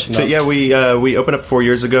 Ish. But yeah, we opened up 4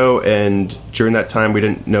 years ago, and during that time, we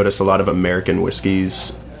didn't notice a lot of American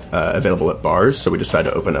whiskeys available at bars, so we decided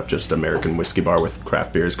to open up just American whiskey bar with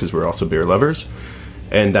craft beers because we're also beer lovers,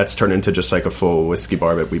 and that's turned into just like a full whiskey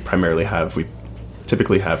bar. But we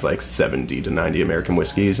typically have like 70 to 90 American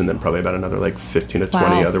whiskeys, and then probably about another like 15 to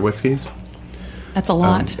 20 other whiskeys. That's a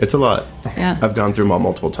lot. It's a lot. Yeah. I've gone through them all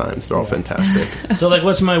multiple times. They're all fantastic. So, like,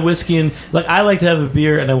 what's my whiskey? And like, I like to have a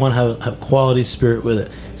beer, and I want to have quality spirit with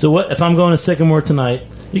it. So, what if I'm going to Sycamore tonight?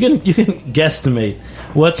 You can guesstimate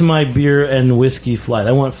what's my beer and whiskey flight.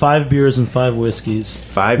 I want 5 beers and 5 whiskeys.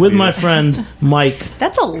 5 with beers. my friend Mike.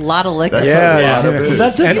 That's a lot of liquor. That's a lot of booze.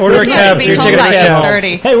 That's it. And order a cab. Be So you're home taking a by cab.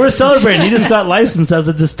 8:30. Hey, we're celebrating. You just got licensed as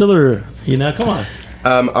a distiller. Come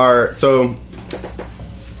on. So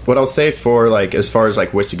what I'll say for like as far as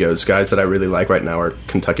like whiskey goes, guys that I really like right now are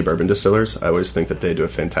Kentucky bourbon distillers. I always think that they do a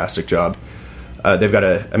fantastic job. They've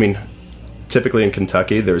got typically in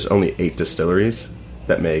Kentucky there's only 8 distilleries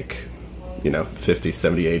that make 50,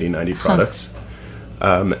 70, 80, 90 products.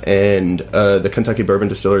 And the Kentucky bourbon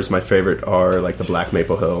distillers, my favorite are like the Black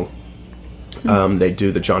Maple Hill. They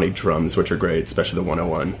do the Johnny Drums, which are great, especially the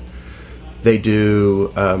 101. They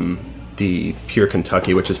do the Pure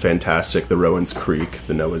Kentucky, which is fantastic, the Rowan's Creek,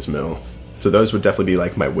 the Noah's Mill. So those would definitely be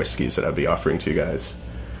like my whiskeys that I'd be offering to you guys.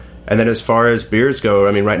 And then as far as beers go,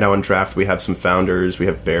 right now on draft we have some Founders, we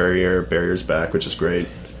have Barrier's back, which is great.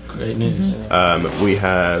 Great news. We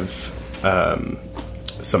have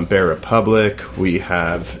some Bear Republic, we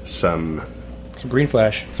have some Green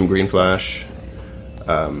Flash.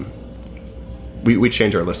 We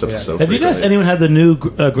change our list up so Have you guys anyone had the new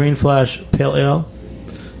Green Flash Pale Ale?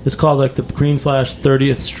 It's called like the Green Flash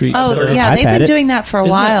 30th Street. Oh, yeah, I've they've had been it. doing that for a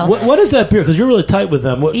while. What is that beer? Because you're really tight with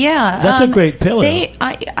them. That's a great pale ale.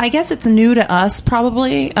 I guess it's new to us,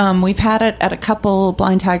 probably. We've had it at a couple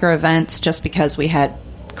Blind Tiger events just because we had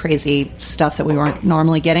crazy stuff that we weren't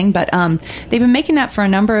normally getting. But they've been making that for a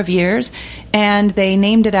number of years, and they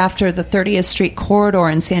named it after the 30th Street corridor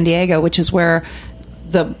in San Diego, which is where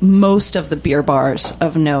the most of the beer bars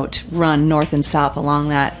of note run north and south along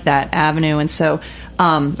that avenue, and so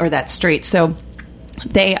or that street. So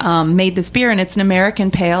they made this beer, and it's an American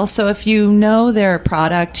pale. So if you know their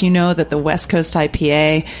product, you know that the West Coast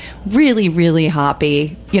IPA, really, really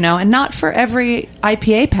hoppy, and not for every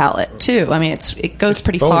IPA palate, too. I mean, it goes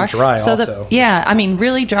pretty far. Dry so also.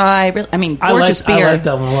 Really dry. Gorgeous beer. I like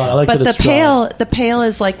that one a lot. I like but that it's the pale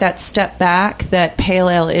is like that step back that pale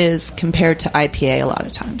ale is compared to IPA a lot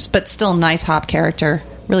of times. But still nice hop character.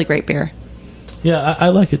 Really great beer. Yeah, I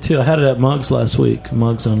like it, too. I had it at Mugs last week.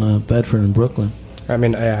 Mugs on Bedford in Brooklyn. I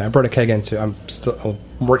mean, I brought a keg in too.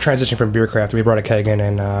 We're transitioning from beer craft. We brought a keg in,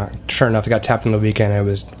 and sure enough, it got tapped on the weekend. And it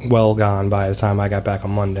was well gone by the time I got back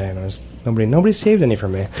on Monday, and it was nobody saved any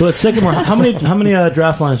from me. So at Sycamore, how many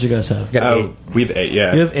draft lines do you guys have? We got 8. We have 8.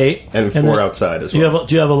 Yeah, You have 8, and 4 outside as well.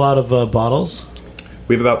 Do you have a lot of bottles?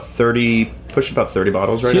 We have about 30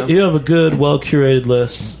 bottles right now. You have a good, well curated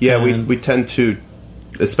list. Yeah, we tend to,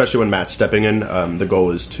 especially when Matt's stepping in. The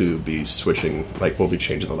goal is to be switching. Like we'll be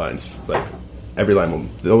changing the lines. Like every line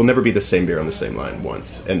will never be the same beer on the same line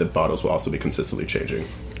once, and the bottles will also be consistently changing.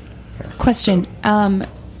 Question: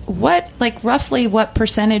 roughly what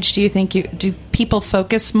percentage do you think do people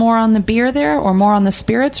focus more on the beer there, or more on the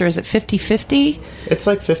spirits, or is it 50-50? It's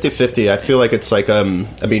like 50-50. I feel like it's like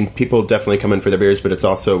people definitely come in for their beers, but it's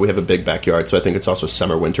also we have a big backyard, so I think it's also a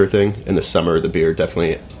summer-winter thing. In the summer, the beer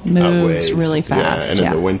definitely moves really fast. Yeah, and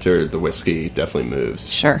in the winter, the whiskey definitely moves.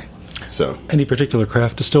 Sure. So, any particular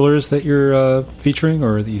craft distillers that you're featuring,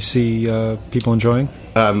 or that you see people enjoying?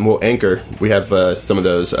 Well, Anchor, we have some of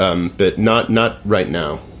those, but not right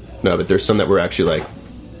now. No, but there's some that we're actually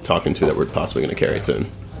talking to that we're possibly going to carry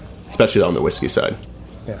soon, especially on the whiskey side.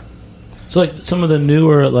 Yeah. So, some of the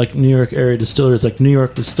newer New York area distillers, like New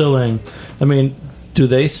York Distilling, I mean, do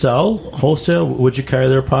they sell wholesale? Would you carry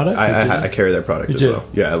their product? I carry their product as well.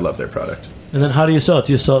 Yeah, I love their product. And then how do you sell it?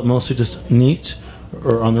 Do you sell it mostly just neat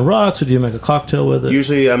or on the rocks, or do you make a cocktail with it?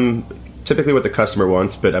 Usually, typically what the customer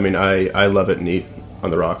wants, but I love it neat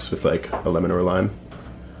on the rocks with a lemon or a lime.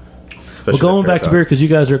 Well, going back to beer, because you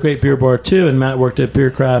guys are a great beer bar too, and Matt worked at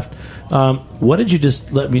Beer Craft. What did you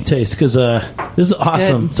just let me taste? Because this is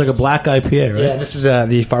awesome. It's like a black IPA, right? Yeah, this is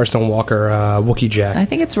the Firestone Walker Wookie Jack. I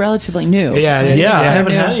think it's relatively new. Yeah, I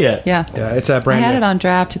haven't had it yet. Yeah, it's a brand. I had it on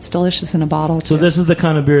draft. It's delicious in a bottle too. So this is the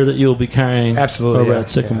kind of beer that you'll be carrying over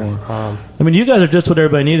at Sycamore. Yeah. I mean, you guys are just what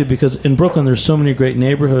everybody needed, because in Brooklyn there's so many great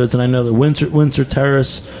neighborhoods, and I know that Windsor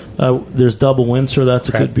Terrace, there's Double Windsor. That's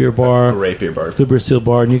a good beer bar. Great beer bar. Good beer seal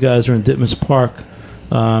bar. And you guys are in Ditmas Park.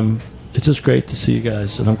 It's just great to see you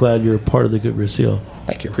guys, and I'm glad you're a part of the Good Beer Seal.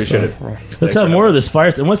 Thank you. Appreciate it. Let's have more of this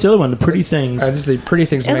fire. And what's the other one? The Pretty Things. This is the Pretty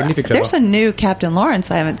Things Magnifico. There's a new Captain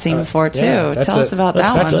Lawrence I haven't seen before too. Tell us about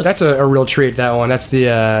that one. That's a real treat. That one. That's the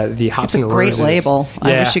hops and roses. It's a great label.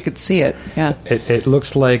 I wish you could see it. Yeah. It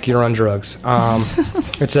looks like you're on drugs.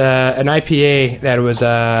 It's an IPA that was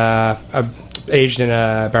aged in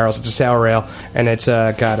barrels. It's a sour ale, and it's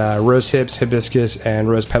got rose hips, hibiscus, and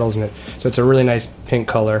rose petals in it. So it's a really nice pink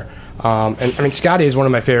color. And I mean, Scotty is one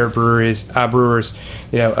of my favorite brewers.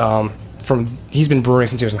 He's been brewing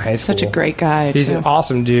since he was in high school. Such a great guy. He's an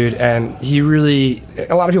awesome dude, and he really.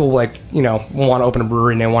 A lot of people want to open a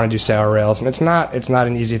brewery and they want to do sour ales, and it's not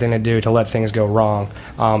an easy thing to do, to let things go wrong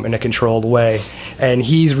in a controlled way. And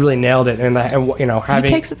he's really nailed it. And he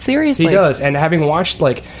takes it seriously. He does. And having watched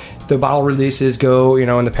the bottle releases go,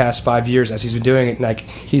 in the past 5 years as he's been doing it,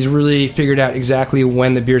 he's really figured out exactly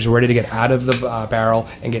when the beer's ready to get out of the barrel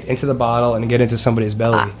and get into the bottle and get into somebody's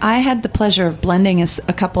belly. I had the pleasure of blending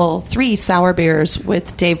 3 sour beers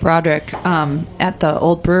with Dave Broderick at the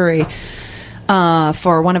old brewery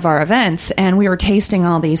for one of our events, and we were tasting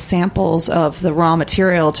all these samples of the raw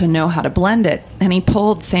material to know how to blend it. And he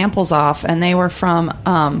pulled samples off, and they were from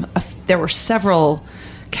there were several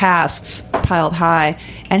casks piled high,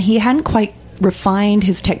 and he hadn't quite refined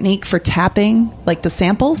his technique for tapping the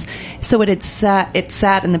samples, so it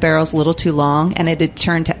sat in the barrels a little too long, and it had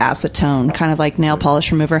turned to acetone, kind of like nail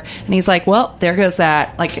polish remover. And he's like, well, there goes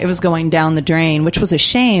that. It was going down the drain, which was a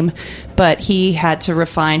shame, but he had to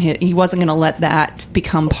refine he wasn't going to let that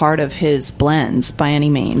become part of his blends by any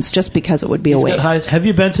means, just because it would be a waste. Have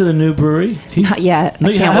you been to the new brewery? Not yet. No,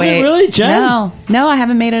 I can't wait. Really, Jen? No, I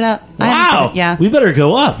haven't made it up. Wow. Yeah. We better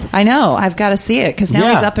go up. I know. I've got to see it, because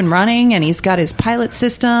now he's up and running, and he's got his pilot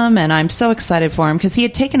system, and I'm so excited for him, because he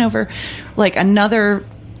had taken over another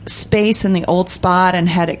space in the old spot and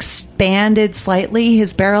had expanded slightly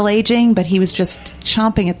his barrel aging, but he was just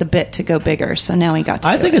chomping at the bit to go bigger. So now he got to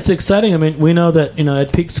I think it's exciting. I mean, we know that,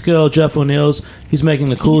 at Peak Skill, Jeff O'Neill's, he's making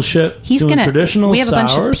the cool ship. He's doing gonna. traditional We have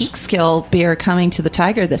sours. a bunch of Peak Skill beer coming to the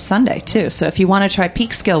Tiger this Sunday too. So if you want to try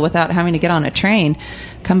Peak Skill without having to get on a train,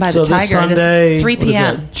 come by the Tiger this Sunday, 3 what is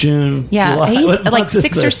p.m. that, June, Yeah, July? he's What like month is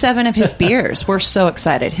 6 or this? 7 of his beers. We're so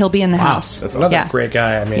excited. He'll be in the house. That's Another Yeah. great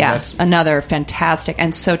guy. I mean, Yeah, that's, another fantastic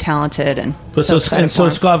and so talented and But so so excited and so for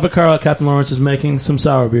him. Scott Vaccaro at Captain Lawrence is making some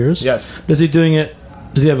sour beers. Yes. Is he doing it?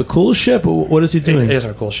 Does he have a cool ship? Or what is he doing? He has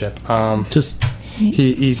a cool ship. Just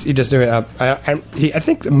He just doing it. I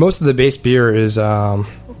think most of the base beer is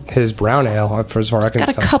his brown ale. For as far as I can got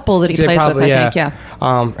a tell. couple that he Yeah, plays probably, with, I think,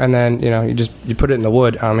 yeah. And then you put it in the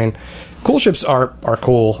wood. I mean, cool ships are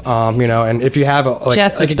cool. And if you have a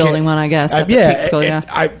Jeff is building one, I guess. At the yeah, Peak School, yeah.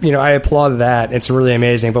 I applaud that. It's really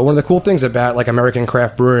amazing. But one of the cool things about like American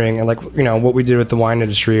craft brewing and what we did with the wine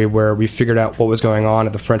industry, where we figured out what was going on,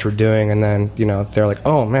 that the French were doing, and then they're like,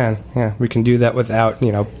 oh man, yeah, we can do that without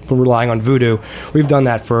relying on voodoo. We've done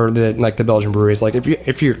that for the Belgian breweries. Like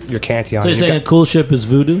if you're Cantillon, so you're saying a cool ship is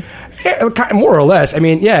voodoo? yeah, more or less. I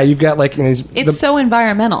mean, yeah, you've got like It's so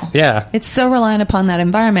environmental. Yeah. It's so reliant upon that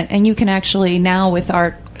environment. And you can actually now, with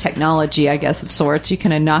our technology, I guess, of sorts, you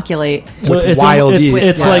can inoculate. So With wild yeast.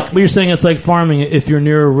 It's like you're saying. It's like farming. If you're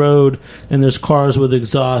near a road and there's cars with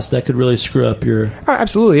exhaust, that could really screw up your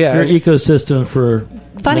absolutely, yeah. your ecosystem for.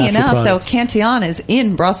 Funny natural enough, products. though, Cantillon is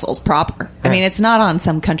in Brussels proper. I mean, it's not on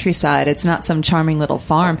some countryside. It's not some charming little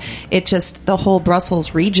farm. It just, the whole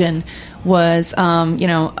Brussels region was,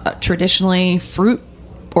 traditionally fruit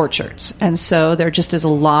orchards. And so there just is a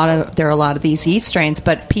lot of these yeast strains,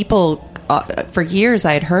 but people, for years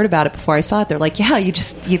I had heard about it before I saw it. They're like, yeah,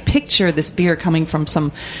 you picture this beer coming from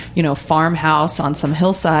some, farmhouse on some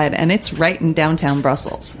hillside, and it's right in downtown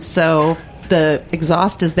Brussels. So the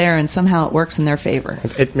exhaust is there, and somehow it works in their favor.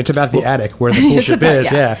 It's about the attic where the cool It's ship about-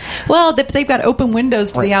 is, yeah. Well, they've got open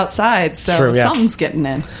windows to the outside, so True, yeah. something's getting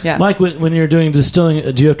in. Yeah. Mike, when you're doing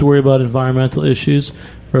distilling, do you have to worry about environmental issues,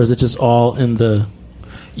 or is it just all in the?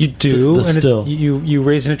 You do, the and still. you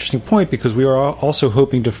raise an interesting point, because we are also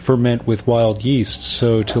hoping to ferment with wild yeast,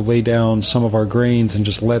 so to lay down some of our grains and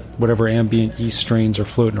just let whatever ambient yeast strains are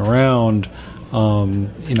floating around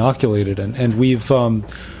inoculated, and we've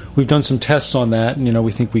done some tests on that, and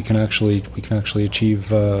we think we can actually achieve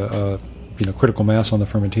critical mass on the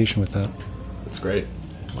fermentation with that. That's great.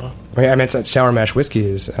 I mean, it's sour mash whiskey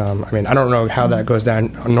is. I don't know how that goes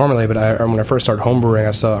down normally, but when I first started homebrewing,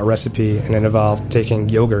 I saw a recipe, and it involved taking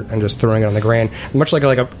yogurt and just throwing it on the grain, much like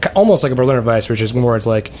almost like a Berliner Weiss, which is more, it's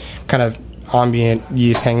like kind of ambient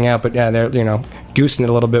yeast hanging out, but yeah, they're goosing it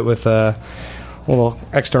a little bit with a little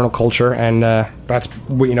external culture, and that's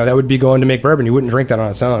that would be going to make bourbon. You wouldn't drink that on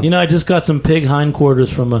its own. I just got some pig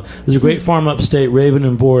hindquarters from there's a great farm upstate, Raven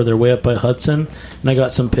and Boar. They're way up by Hudson, and I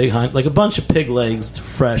got some like a bunch of pig legs,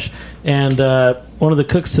 fresh. And one of the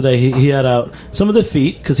cooks today, he had out some of the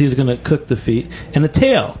feet, because he's going to cook the feet, and the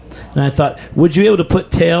tail. And I thought, would you be able to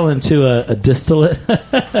put tail into a distillate?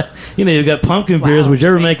 You've got pumpkin beers. Would you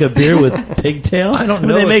ever make a beer with pigtail? I don't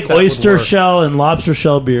know They if make that would oyster work. shell and lobster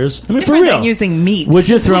shell beers. For Different real. than using meat. Would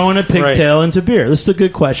you throw in a pigtail into beer? This is a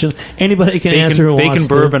good question. Anybody can answer who Bacon wants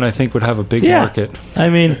bourbon, to. I think, would have a big Yeah. market. I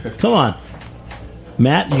mean, come on.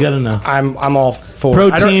 Matt, you got to know. I'm all for I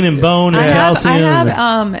Protein and bone and I calcium.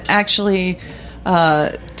 have actually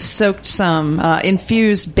soaked some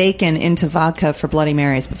infused bacon into vodka for Bloody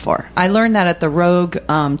Marys before. I learned that at the Rogue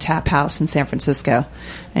Tap House in San Francisco.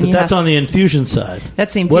 And But that's on the infusion side.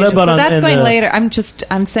 That's the What infusion. about So on- that's and, going uh, later.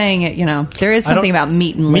 I'm saying it. There is something about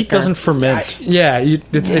meat and liquor. Meat doesn't ferment.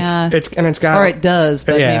 It's got, or it does,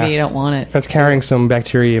 but yeah. maybe you don't want it. It's carrying some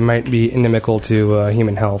bacteria might be inimical to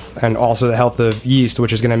human health, and also the health of yeast,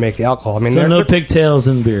 which is going to make the alcohol. I mean, So no pigtails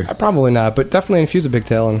in beer. Probably not, but definitely infuse a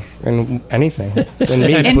pigtail in anything. In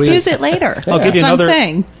meat, Infuse please. it later. I'll That's give you what another- I'm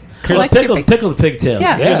saying. Well, Collect your pickled pigtails.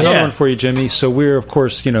 Yeah. Here's another Yeah. one for you, Jimmy. So we're, of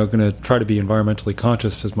course, going to try to be environmentally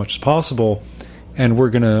conscious as much as possible, and we're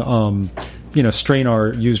going to, strain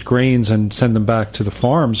our used grains and send them back to the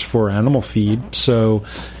farms for animal feed. So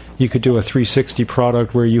you could do a 360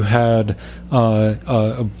 product where you had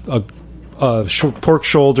a pork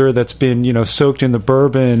shoulder that's been, soaked in the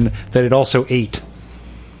bourbon that it also ate.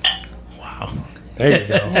 There you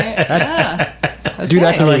go. Yeah. Do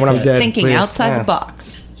that to me when I'm dead. Thinking please. outside Yeah. the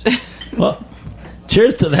box. Well,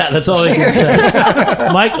 Cheers to that. That's all I can say.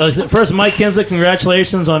 Mike Kinsley,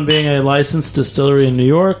 congratulations on being a licensed distillery in New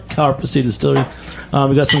York, Coppersea Distillery.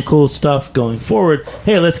 We got some cool stuff going forward.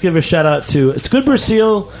 Hey, let's give a shout out to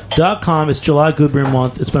goodbeerseal.com. It's July Good Beer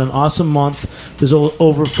Month. It's been an awesome month. There's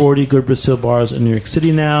over 40 Good Beer Seal bars in New York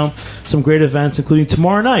City now. Some great events, including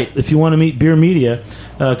tomorrow night. If you want to meet beer media,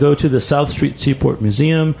 go to the South Street Seaport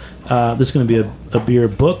Museum. There's going to be a beer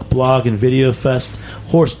book, blog, and video fest.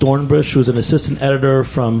 Horst Dornbusch, who's an assistant editor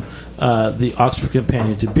from the Oxford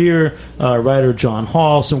Companion to Beer, writer John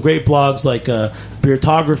Hall, some great blogs like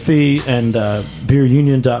Beertography and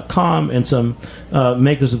BeerUnion.com, and some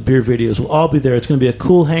makers of beer videos will all be there. It's going to be a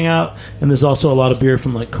cool hangout, and there's also a lot of beer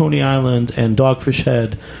from like Coney Island and Dogfish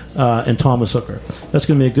Head and Thomas Hooker. That's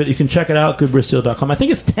going to be a good. You can check it out, goodbeerseal.com. I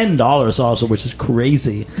think it's $10 also, which is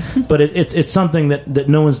crazy, but it's something that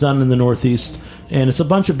no one's done in the Northeast, and it's a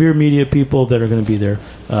bunch of beer media people that are going to be there.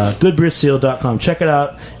 Goodbeerseal.com. Check it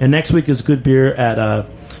out. And next week is Good Beer at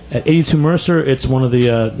 82 Mercer. It's one of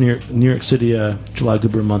the New York City July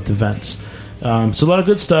Good Beer Month events. So a lot of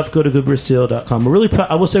good stuff. Go to goodbeerseal.com. We're really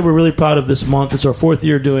I will say we're really proud of this month. It's our 4th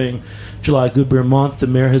year doing July Good Beer Month. The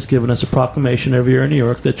mayor has given us a proclamation every year in New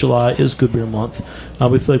York that July is Good Beer Month.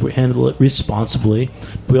 We feel like we handle it responsibly.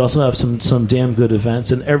 We also have some damn good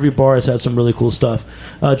events, and every bar has had some really cool stuff.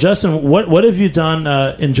 Justin, what have you done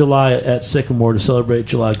in July at Sycamore to celebrate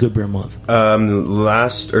July Good Beer Month?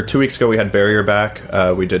 2 weeks ago we had Barrier back.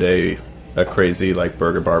 We did a crazy like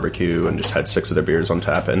burger barbecue and just had 6 of their beers on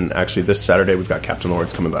tap. And actually this Saturday we've got Captain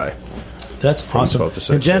Lord's coming by. That's awesome. 12 to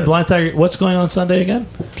 6, and Jen, Blind Tiger, what's going on Sunday again?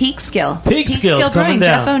 Peak Skill Brewing, Brewing,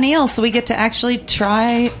 Jeff O'Neill. So we get to actually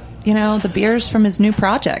try, the beers from his new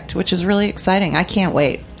project, which is really exciting. I can't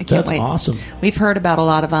wait. That's awesome. We've heard about a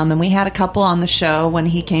lot of them, and we had a couple on the show when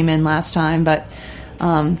he came in last time, but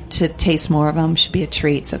to taste more of them should be a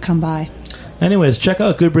treat, so come by. Anyways, check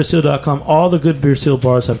out goodbeerseal.com. All the Good Beer Seal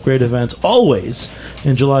bars have great events, always,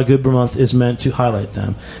 and July Good Beer Month is meant to highlight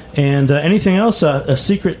them. And anything else, a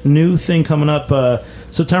secret new thing coming up,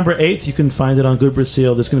 September 8th, you can find it on Good Beer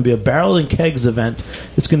Seal. There's going to be a Barrel and Kegs event.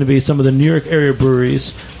 It's going to be some of the New York area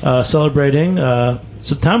breweries celebrating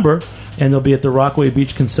September, and they'll be at the Rockaway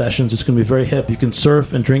Beach concessions. It's going to be very hip. You can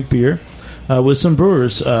surf and drink beer with some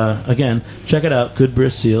brewers. Again, check it out,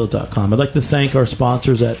 goodbeerseal.com. I'd like to thank our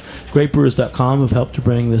sponsors at greatbrewers.com who've helped to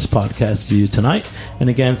bring this podcast to you tonight. And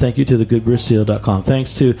again, thank you to the goodbeerseal.com.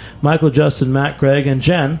 Thanks to Michael, Justin, Matt, Greg, and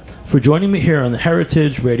Jen for joining me here on the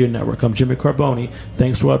Heritage Radio Network. I'm Jimmy Carboni.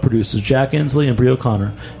 Thanks to our producers, Jack Inslee and Brie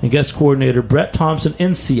O'Connor, and guest coordinator Brett Thompson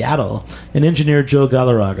in Seattle, and engineer Joe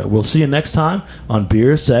Galarraga. We'll see you next time on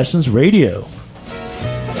Beer Sessions Radio.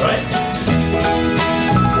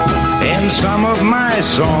 In some of my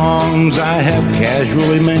songs I have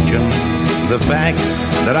casually mentioned the fact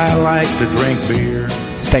that I like to drink beer.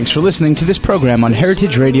 Thanks for listening to this program on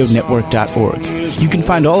heritageradionetwork.org. You can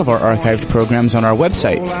find all of our archived programs on our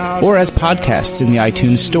website or as podcasts in the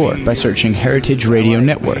iTunes Store by searching Heritage Radio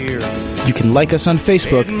Network. You can like us on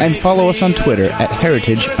Facebook and follow us on Twitter at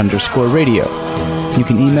 @heritage_radio. You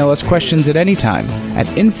can email us questions at any time at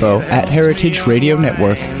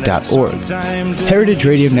info@heritageradionetwork.org. Heritage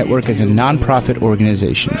Radio Network is a non-profit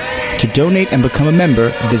organization. To donate and become a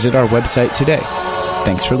member, visit our website today.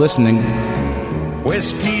 Thanks for listening.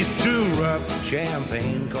 Whiskey's too rough,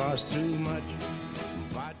 champagne costs too much.